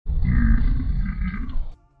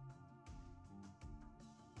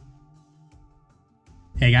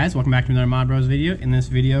Hey guys, welcome back to another Mod Bros video. In this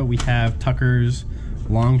video, we have Tucker's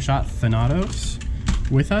Longshot Thanatos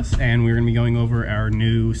with us, and we're going to be going over our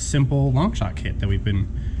new simple Longshot kit that we've been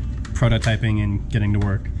prototyping and getting to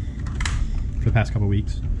work for the past couple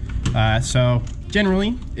weeks. So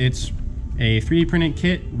generally, it's a 3D printed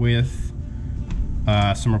kit with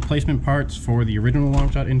some replacement parts for the original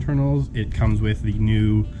Longshot internals. It comes with the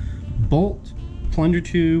new bolt, plunger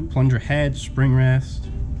tube, plunger head, spring rest,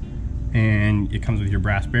 and it comes with your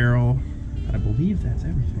brass barrel. I believe that's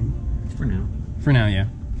everything. For now. For now, yeah.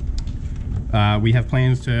 We have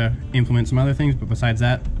plans to implement some other things, but besides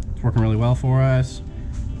that, it's working really well for us.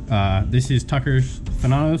 This is Tucker's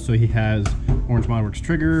Thanatos, so he has Orange Modworks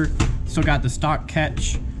trigger, still got the stock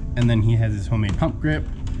catch, and then he has his homemade pump grip.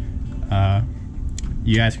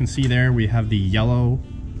 You guys can see there, we have the yellow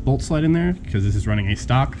bolt sled in there, because this is running a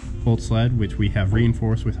stock bolt sled, which we have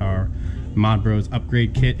reinforced with our Mod Bros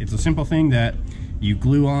upgrade kit. It's a simple thing that you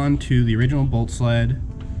glue on to the original bolt sled.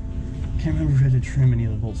 Can't remember if we had to trim any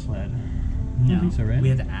of the bolt sled. No, I think so, right? we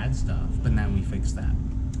had to add stuff, but then we fixed that.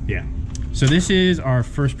 Yeah. So this is our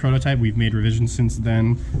first prototype. We've made revisions since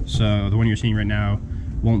then. So the one you're seeing right now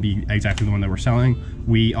won't be exactly the one that we're selling.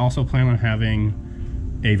 We also plan on having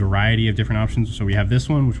a variety of different options. So we have this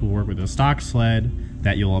one, which will work with a stock sled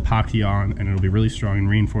that you'll epoxy on, and it'll be really strong and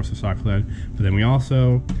reinforce the stock sled. But then we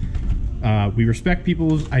also we respect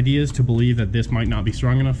people's ideas to believe that this might not be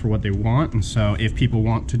strong enough for what they want, and so if people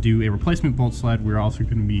want to do a replacement bolt sled, we're also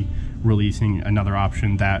going to be releasing another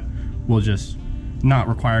option that will just not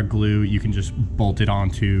require glue. You can just bolt it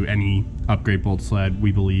onto any upgrade bolt sled,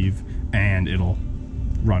 we believe, and it'll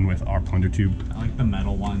run with our plunger tube. I like the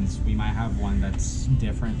metal ones. We might have one that's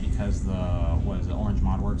different because the Orange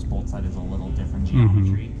Modworks bolt sled is a little different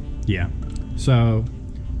geometry. Yeah, so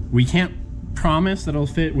we can't promise that it'll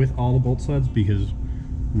fit with all the bolt sleds because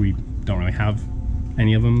we don't really have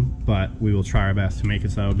any of them, but we will try our best to make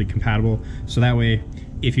it so it'll be compatible. So that way,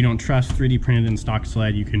 if you don't trust 3D printed and stock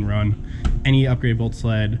sled, you can run any upgrade bolt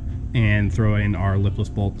sled and throw in our lipless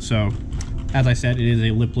bolt. So as I said, it is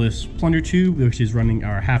a lipless plunger tube, which is running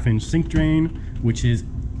our 1/2-inch sink drain, which is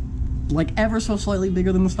like ever so slightly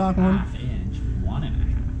bigger than the stock one. 1/2 inch, 1.5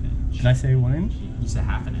 inch. Did I say 1 inch? You said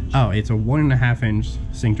 1/2 inch. Oh, it's a 1.5 inch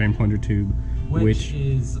sink drain plunger tube, which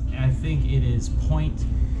is, I think it is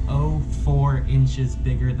 0.04 inches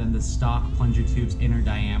bigger than the stock plunger tube's inner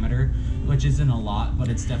diameter, which isn't a lot, but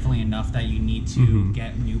it's definitely enough that you need to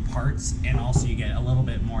get new parts, and also you get a little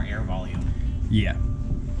bit more air volume. Yeah.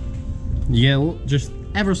 Yeah, just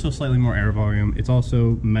ever so slightly more air volume. It's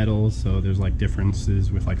also metal, so there's like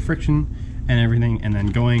differences with like friction and everything. And then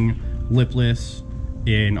going lipless,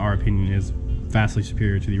 in our opinion, is vastly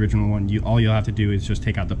superior to the original one. All you'll have to do is just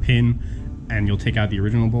take out the pin, and you'll take out the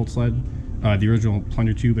original bolt sled, the original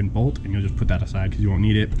plunger tube and bolt, and you'll just put that aside because you won't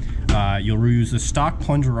need it. You'll reuse the stock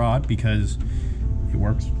plunger rod because it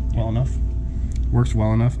works well enough.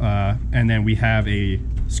 And then we have a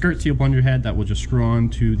skirt seal plunger head that will just screw on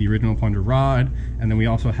to the original plunger rod, and then we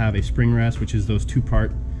also have a spring rest, which is those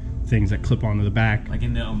two-part things that clip onto the back, like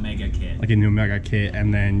in the Omega kit.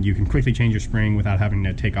 And then you can quickly change your spring without having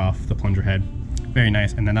to take off the plunger head. Very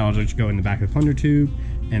nice. And then that'll just go in the back of the plunger tube,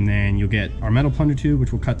 and then you'll get our metal plunger tube,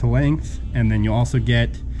 which will cut to length, and then you'll also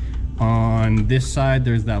get on this side,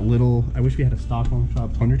 there's that little, I wish we had a stock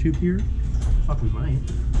Longshot plunger tube here. Fuck, we might.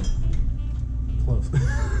 Close.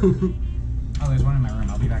 Oh, there's one in my room.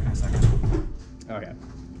 I'll be back in a second. Okay.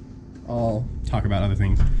 I'll talk about other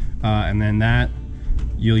things. And then that,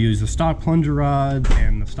 you'll use the stock plunger rod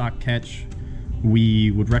and the stock catch.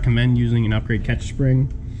 We would recommend using an upgrade catch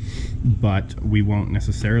spring, but we won't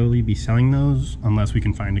necessarily be selling those unless we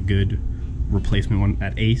can find a good replacement one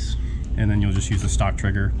at Ace, and then you'll just use the stock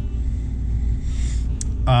trigger.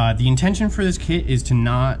 The intention for this kit is to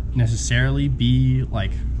not necessarily be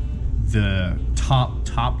like the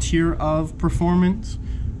top tier of performance.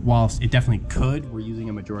 Whilst it definitely could, we're using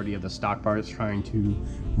a majority of the stock parts, trying to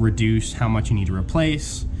reduce how much you need to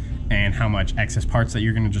replace and how much excess parts that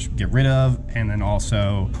you're going to just get rid of. And then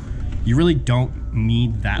also, you really don't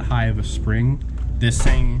need that high of a spring. This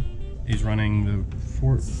thing is running the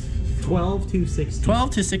 12 to 16. 12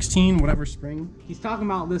 to 16, whatever spring. He's talking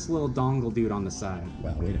about this little dongle dude on the side.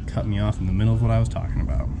 Wow, way to cut me off in the middle of what I was talking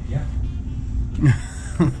about. Yeah.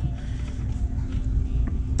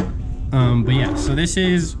 But yeah, so this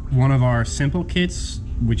is one of our simple kits,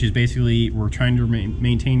 which is basically we're trying to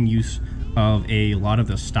maintain use of a lot of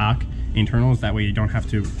the stock internals. That way you don't have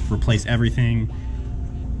to replace everything.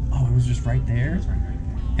 Oh, it was just right there? It's right there.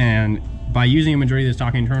 And by using a majority of the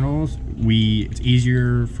stock internals, it's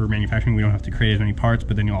easier for manufacturing. We don't have to create as many parts,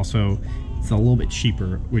 but then also It's a little bit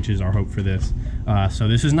cheaper, which is our hope for this. So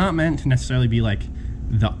this is not meant to necessarily be like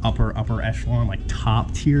the upper echelon, like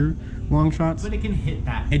top tier long shots. But it can hit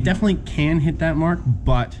that. It definitely can hit that mark,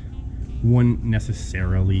 but wouldn't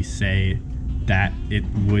necessarily say that it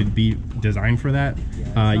would be designed for that.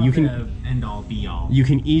 Yeah, you can end all be all. You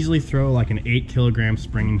can easily throw like an 8 kilogram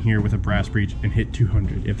spring in here with a brass breech and hit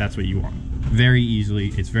 200 if that's what you want. Very easily.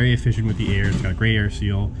 It's very efficient with the air. It's got a great air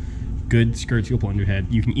seal, good skirt seal plunger head.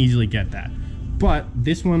 You can easily get that. But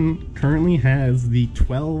this one currently has the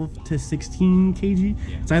 12 to 16 kg.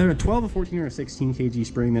 Yeah. It's either a 12, a 14, or a 16 kg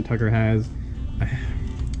spring that Tucker has.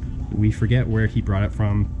 We forget where he brought it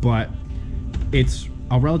from, but it's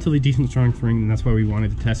a relatively decent strong spring, and that's why we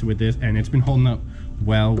wanted to test it with this, and it's been holding up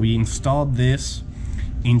well. We installed this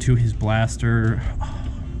into his blaster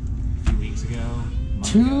a few weeks ago.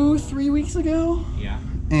 2-3 weeks ago. Yeah.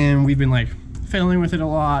 And we've been like fiddling with it a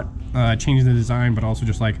lot, changing the design, but also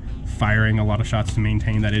just like firing a lot of shots to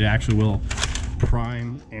maintain that it actually will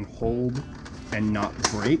prime and hold and not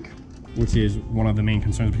break, which is one of the main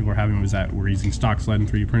concerns people are having, was that we're using stock sled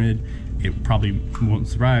and 3D printed. It probably won't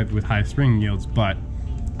survive with high spring yields, but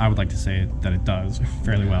I would like to say that it does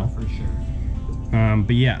fairly well. For sure.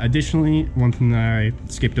 But yeah, additionally, one thing that I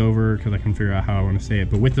skipped over because I couldn't figure out how I want to say it,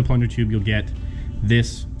 but with the plunger tube, you'll get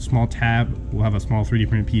this small tab. We'll have a small 3D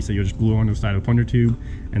printed piece that you'll just glue onto the side of the plunger tube,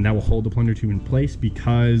 and that will hold the plunger tube in place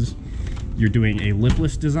because you're doing a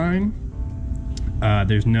lipless design.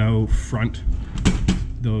 There's no front.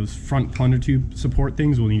 Those front plunger tube support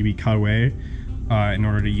things will need to be cut away in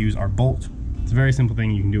order to use our bolt. It's a very simple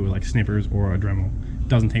thing. You can do it with like snippers or a Dremel.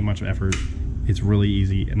 Doesn't take much effort. It's really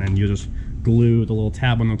easy, and then you'll just glue the little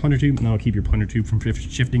tab on the plunger tube, and that'll keep your plunger tube from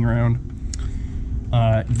shifting around.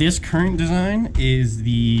 This current design is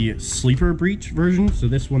the sleeper breech version, so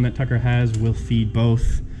this one that Tucker has will feed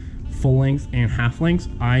both full length and half lengths.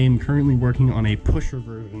 I am currently working on a pusher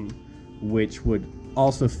version, which would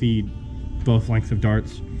also feed both lengths of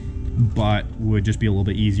darts, but would just be a little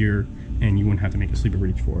bit easier, and you wouldn't have to make a sleeper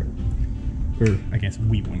breech for it. Or I guess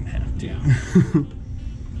we wouldn't have to. Yeah.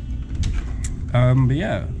 But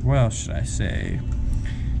yeah, what else should I say?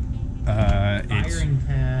 Firing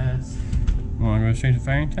test. Well, I'm going to change the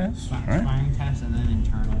firing test. Firing test and then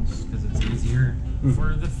internals, because it's easier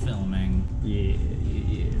for the filming. Yeah.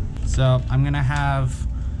 So I'm gonna have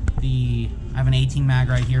I have an 18 mag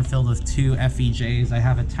right here filled with 2 FEJs. I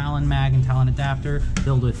have a Talon mag and Talon adapter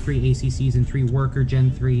filled with 3 ACCs and 3 worker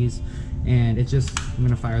Gen 3s, and it's just, I'm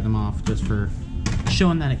gonna fire them off just for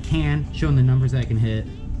showing that it can, showing the numbers that it can hit.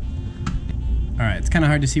 All right, it's kind of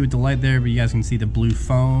hard to see with the light there, but you guys can see the blue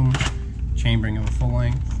foam chambering of a full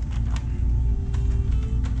length.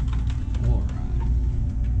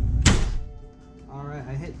 All right,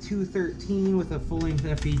 I hit 213 with a full length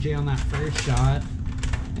FEJ on that first shot,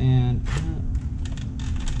 and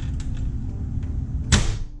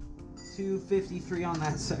 253 on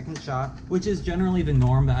that second shot, which is generally the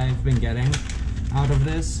norm that I've been getting out of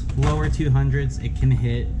this. Lower 200s it can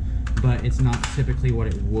hit, but it's not typically what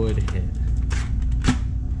it would hit.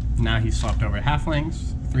 Now he's swapped over half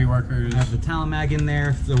lengths, 3 workers. I have the Talon mag in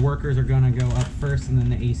there. The workers are gonna go up first, and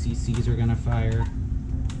then the ACCs are gonna fire.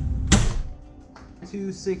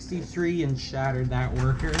 263 and shattered that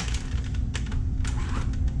worker.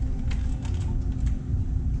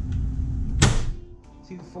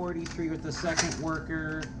 243 with the second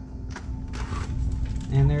worker.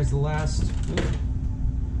 And there's the last. Ooh.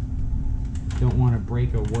 Don't want to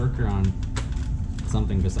break a worker on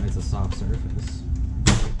something besides a soft surface.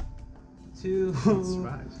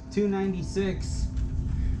 296,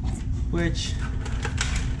 which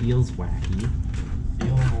feels wacky.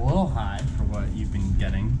 Feels a little high for what you've been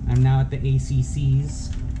getting. I'm now at the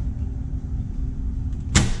ACCs.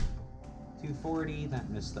 240, that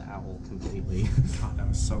missed the owl completely. God, that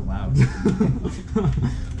was so loud.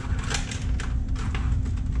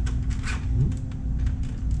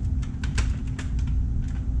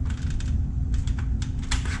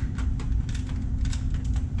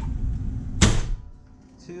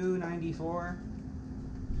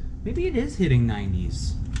 Maybe it is hitting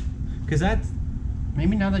 90s. Because that's...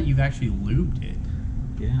 Maybe now that you've actually lubed it.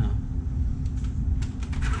 Yeah.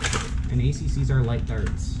 And ACCs are light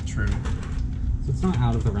darts. True. So it's not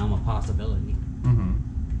out of the realm of possibility. Mm-hmm.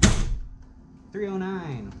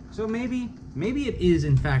 309. So maybe it is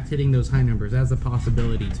in fact hitting those high numbers. That's a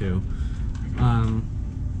possibility too. I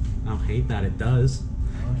don't hate that it does.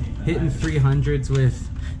 Hitting 300s with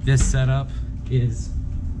this setup is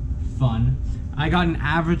fun. I got an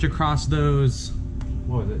average across those,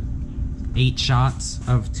 what was it, 8 shots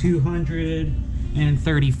of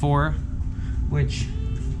 234, which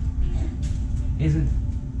isn't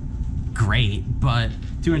great, but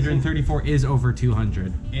 234 is over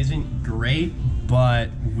 200. Isn't great, but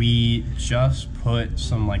we just put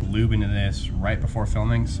some like lube into this right before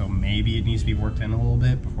filming, so maybe it needs to be worked in a little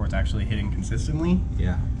bit before it's actually hitting consistently.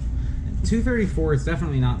 Yeah. 234 is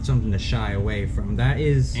definitely not something to shy away from. That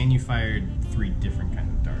is... And you fired 3 different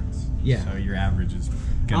kinds of darts. Yeah. So your average is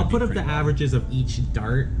gonna I'll put up the low. averages of each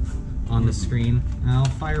dart on the screen. And I'll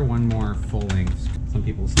fire one more full length. Some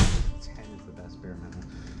people say 10 is the best bare minimum.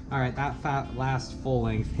 Alright, that last full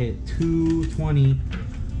length hit 220.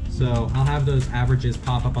 So I'll have those averages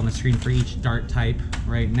pop up on the screen for each dart type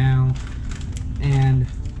right now. And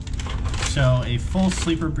so a full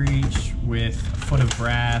sleeper breech with a foot of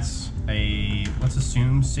brass, a, let's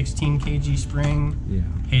assume 16 kg spring,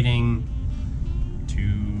 hitting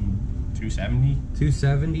 270.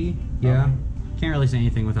 270, yeah. Can't really say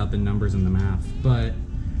anything without the numbers and the math, but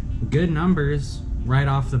good numbers right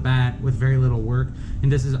off the bat with very little work.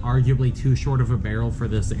 And this is arguably too short of a barrel for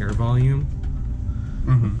this air volume.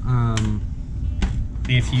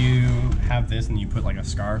 If you have this and you put like a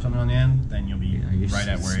scar or something on the end, then you'll be right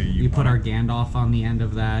at where you put our Gandalf on the end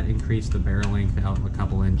of that, increase the barrel length out a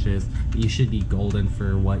couple inches. You should be golden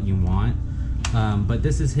for what you want. But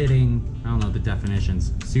this is hitting, I don't know the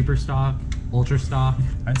definitions, super stock, ultra stock.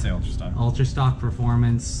 I'd say ultra stock. Ultra stock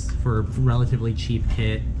performance for a relatively cheap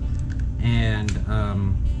kit, and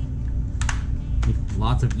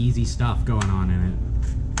lots of easy stuff going on in it.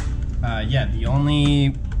 Yeah, the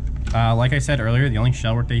only, like I said earlier, the only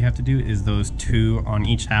shell work that you have to do is those 2 on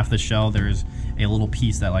each half of the shell. There's a little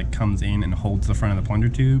piece that like comes in and holds the front of the plunger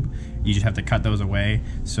tube. You just have to cut those away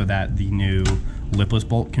so that the new lipless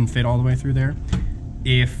bolt can fit all the way through there.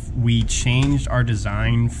 If we changed our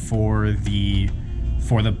design for the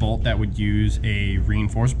bolt that would use a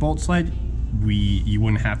reinforced bolt sled, you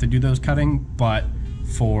wouldn't have to do those cutting, but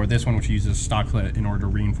for this one, which uses stock clip in order to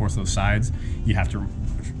reinforce those sides, you have to.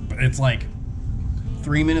 It's like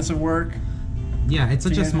 3 minutes of work. Yeah, it's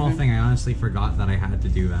such a small thing. I honestly forgot that I had to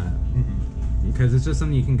do that. Because it's just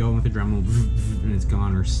something you can go with a Dremel and it's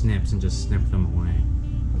gone, or snips and just snip them away.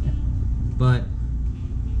 Yeah. But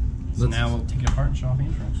so now we'll take it apart and show off the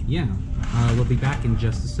intros. Yeah, we'll be back in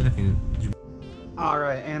just a second.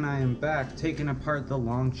 Alright, and I am back taking apart the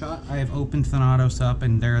long shot. I have opened Thanatos up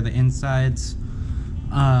and there are the insides.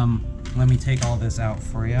 Let me take all this out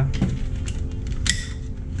for you.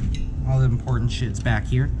 All the important shit's back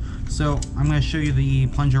here. So I'm going to show you the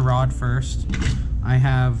plunger rod first. I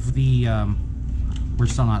have the, we're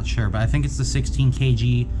still not sure, but I think it's the 16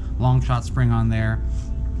 kg long shot spring on there.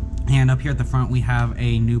 And up here at the front we have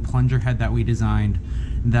a new plunger head that we designed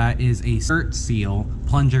that is a skirt seal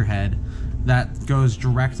plunger head that goes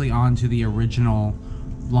directly onto the original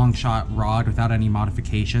long shot rod without any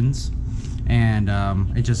modifications. And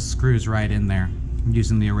it just screws right in there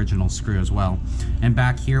using the original screw as well. And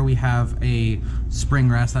back here we have a spring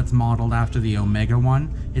rest that's modeled after the Omega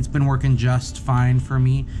one. It's been working just fine for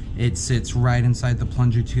me. It sits right inside the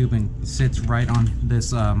plunger tube and sits right on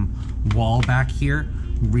this wall back here,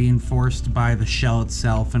 reinforced by the shell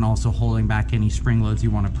itself and also holding back any spring loads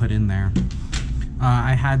you want to put in there.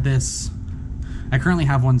 I currently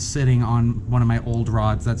have one sitting on one of my old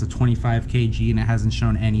rods that's a 25 kg and it hasn't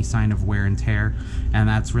shown any sign of wear and tear, and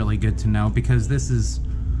that's really good to know because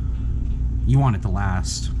you want it to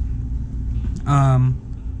last.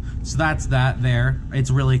 So that's that there.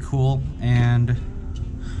 It's really cool, and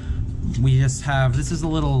we just have, this is a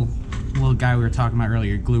little guy we were talking about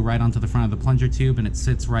earlier, glue right onto the front of the plunger tube, and it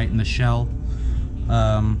sits right in the shell,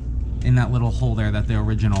 in that little hole there that the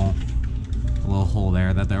original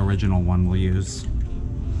one will use.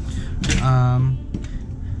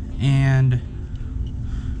 And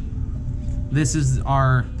this is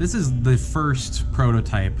the first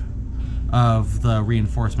prototype of the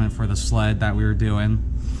reinforcement for the sled that we were doing.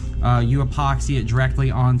 You epoxy it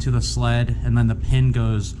directly onto the sled, and then the pin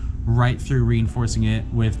goes right through, reinforcing it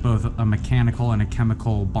with both a mechanical and a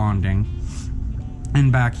chemical bonding.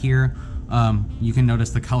 And back here, you can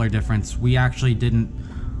notice the color difference. We actually didn't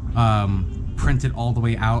print it all the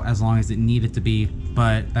way out as long as it needed to be,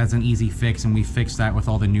 but that's an easy fix, and we fixed that with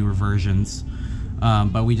all the newer versions.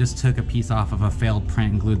 But we just took a piece off of a failed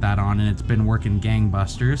print and glued that on, and it's been working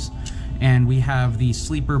gangbusters. And we have the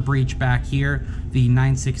sleeper breech back here. The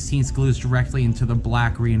 9/16 glues directly into the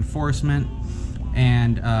black reinforcement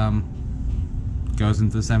and goes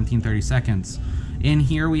into the 17/32. In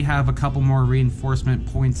here we have a couple more reinforcement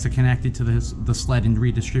points to connect it to the sled and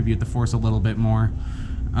redistribute the force a little bit more.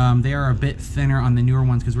 They are a bit thinner on the newer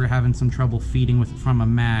ones because we're having some trouble feeding with from a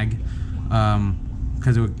mag,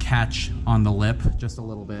 because it would catch on the lip just a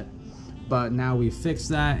little bit. but now we've fixed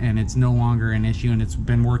that and it's no longer an issue, and it's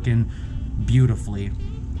been working beautifully.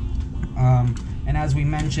 And as we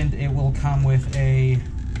mentioned, it will come with a,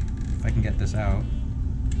 if I can get this out,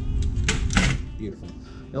 beautiful.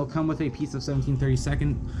 It'll come with a piece of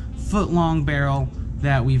 17/32 foot long barrel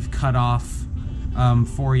that we've cut off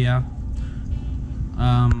for you.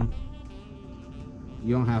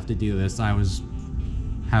 You don't have to do this. I was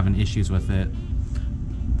having issues with it.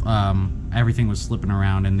 Everything was slipping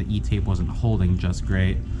around and the E-tape wasn't holding just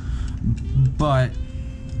great, but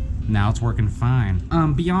now it's working fine.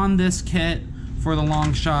 Beyond this kit for the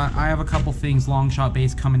long shot, I have a couple things long shot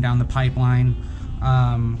based coming down the pipeline.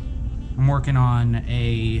 I'm working on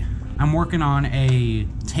a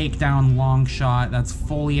takedown long shot that's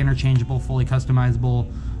fully interchangeable, fully customizable,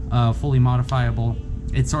 fully modifiable.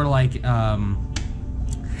 It's sort of like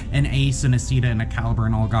an Ace and a Sita and a Caliber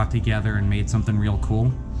and all got together and made something real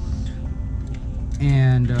cool.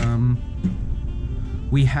 And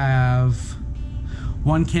we have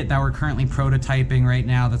one kit that we're currently prototyping right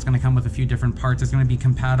now that's going to come with a few different parts. It's going to be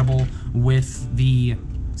compatible with the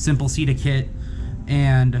Simple Sita kit,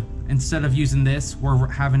 and instead of using this, we're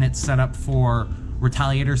having it set up for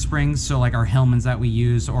retaliator springs, so like our Hillmans that we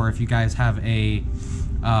use, or if you guys have a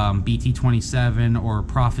BT27 or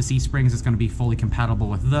Prophecy springs, it's going to be fully compatible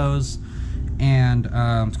with those. And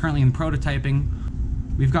it's currently in prototyping.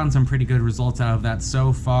 We've gotten some pretty good results out of that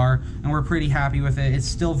so far, and we're pretty happy with it. It's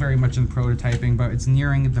still very much in prototyping, but it's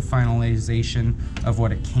nearing the finalization of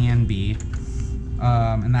what it can be,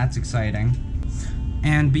 and that's exciting.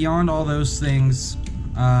 And beyond all those things,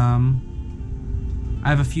 I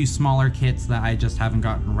have a few smaller kits that I just haven't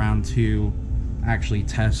gotten around to actually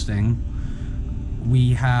testing.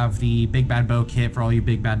 We have the Big Bad Bow kit for all you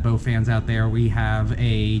Big Bad Bow fans out there. We have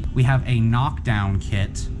a knockdown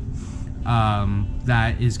kit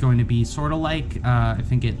that is going to be sort of like, I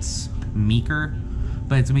think it's Meeker,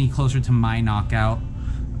 but it's going to be closer to my Knockout.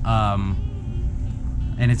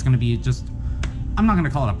 And it's going to be just, I'm not going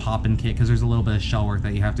to call it a pop-in kit because there's a little bit of shell work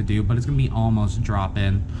that you have to do, but it's going to be almost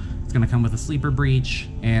drop-in. It's going to come with a sleeper breech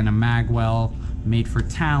and a magwell made for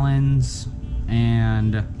talons,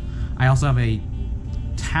 and I also have a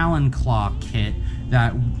Talon Claw kit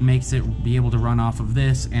that makes it be able to run off of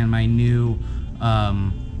this and my new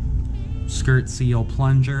Skirt Seal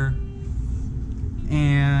plunger.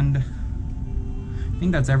 And I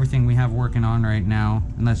think that's everything we have working on right now,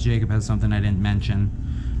 unless Jacob has something I didn't mention.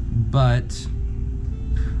 But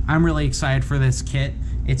I'm really excited for this kit.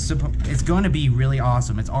 It's going to be really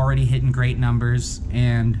awesome. It's already hitting great numbers,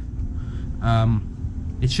 and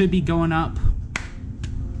it should be going up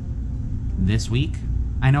this week.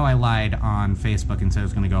 I know I lied on Facebook and said it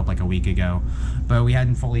was going to go up like a week ago, but we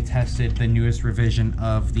hadn't fully tested the newest revision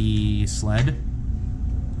of the sled.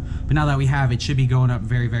 But now that we have, it should be going up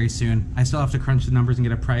very, very soon. I still have to crunch the numbers and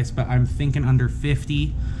get a price, but I'm thinking under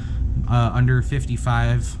 50, under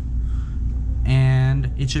 55,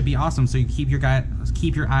 and it should be awesome. So you keep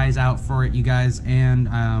your eyes out for it, you guys, and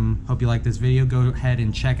hope you like this video. Go ahead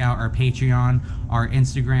and check out our Patreon, our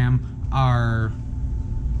Instagram, our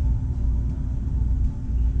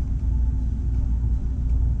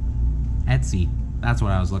Etsy. That's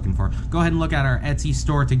what I was looking for. Go ahead and look at our Etsy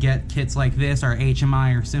store to get kits like this, our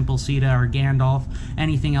HMI, our Simple Sita, our Gandalf,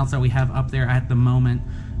 anything else that we have up there at the moment,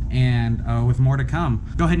 and with more to come.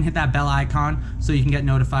 Go ahead and hit that bell icon so you can get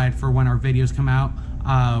notified for when our videos come out.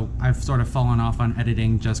 I've sort of fallen off on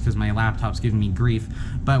editing just because my laptop's giving me grief,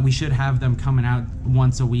 but we should have them coming out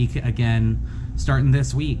once a week again starting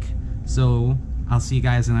this week. So I'll see you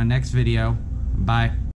guys in the next video. Bye.